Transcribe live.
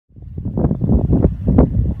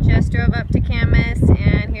just drove up to Camas,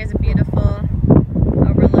 and here's a beautiful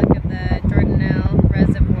overlook of the Jordanelle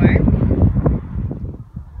Reservoir.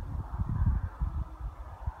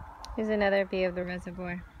 Here's another view of the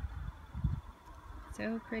reservoir.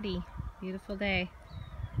 So pretty, beautiful day.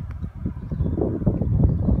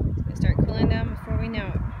 It's gonna start cooling down before we know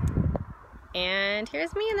it. And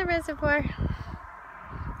here's me in the reservoir.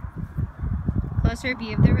 Closer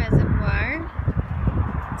view of the reservoir.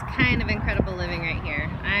 It's kind of incredible living right here.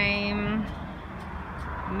 I'm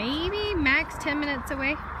maybe max 10 minutes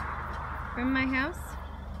away from my house.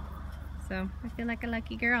 So I feel like a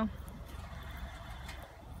lucky girl.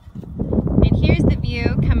 And here's the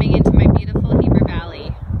view coming into my beautiful Heber Valley.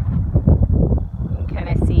 You can kind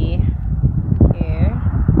of see here.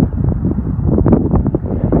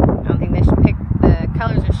 I don't think the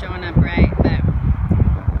colors are showing up right, but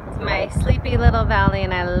it's my sleepy little valley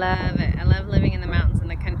and I love it. I love living in the mountains in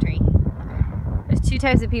the country. There's two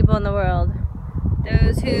types of people in the world.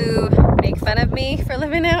 Those who make fun of me for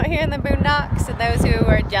living out here in the boondocks and those who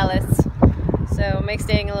are jealous. So it makes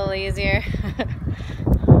dating a little easier.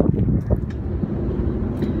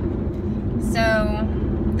 So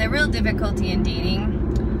the real difficulty in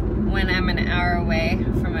dating when I'm an hour away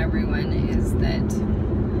from everyone is that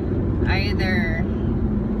either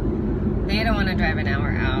they don't want to drive an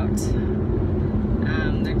hour out,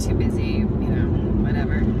 they're too busy, you know,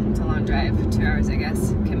 whatever, it's a long drive, 2 hours I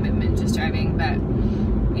guess, commitment just driving, but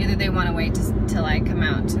either they want to wait till I come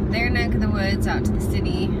out to their neck of the woods, out to the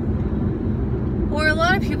city, or a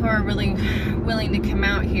lot of people are really willing to come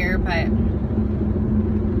out here, but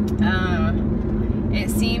it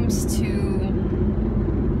seems to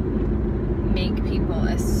make people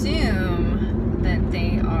assume that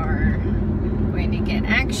they are going to get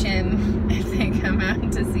action if they come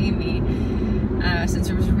out to see me. Since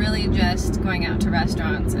it was really just going out to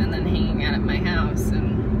restaurants and then hanging out at my house,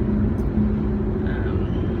 and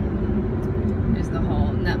there's the whole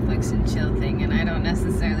Netflix and chill thing, and I don't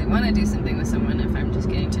necessarily want to do something with someone if I'm just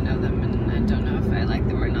getting to know them and I don't know if I like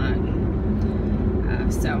them or not.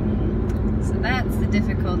 So that's the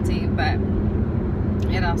difficulty, but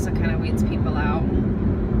it also kind of weeds people out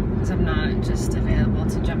because I'm not just available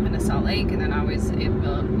to jump into Salt Lake and then always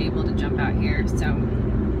able to jump out here. So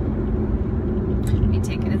we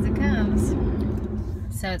take it as it comes.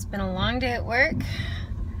 So it's been a long day at work,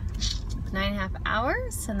 9.5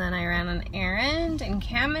 hours, and then I ran an errand in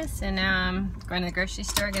Camas, and now I'm going to the grocery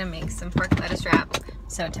store, gonna make some pork lettuce wrap.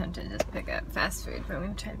 So tempted to just pick up fast food, but I'm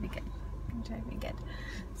gonna try to be good.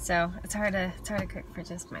 So it's hard to cook for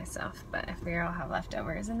just myself, but I figure I'll have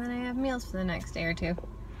leftovers and then I have meals for the next day or two.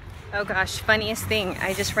 Oh gosh, funniest thing,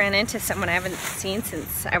 I just ran into someone I haven't seen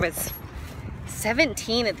since I was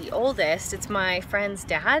 17 at the oldest. It's my friend's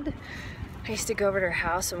dad. I used to go over to her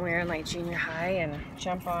house when we were in like junior high and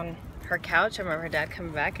jump on her couch. I remember her dad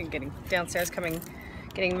coming back and getting downstairs,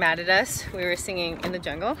 getting mad at us. We were singing In the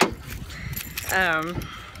Jungle.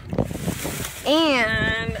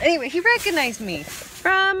 And anyway, he recognized me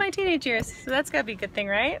from my teenage years, so that's gotta be a good thing,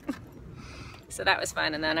 right? So that was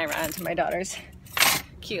fun, and then I ran into my daughter's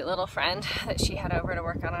cute little friend that she had over to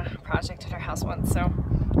work on a project at her house once. So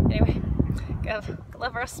anyway,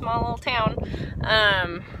 love our small little town.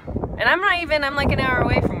 And I'm like an hour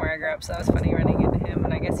away from where I grew up, so that was funny running into him,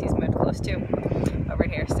 and I guess he's moved close too over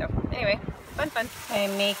here. So anyway, fun.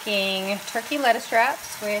 I'm making turkey lettuce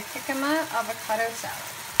wraps with jicama avocado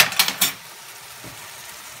salad.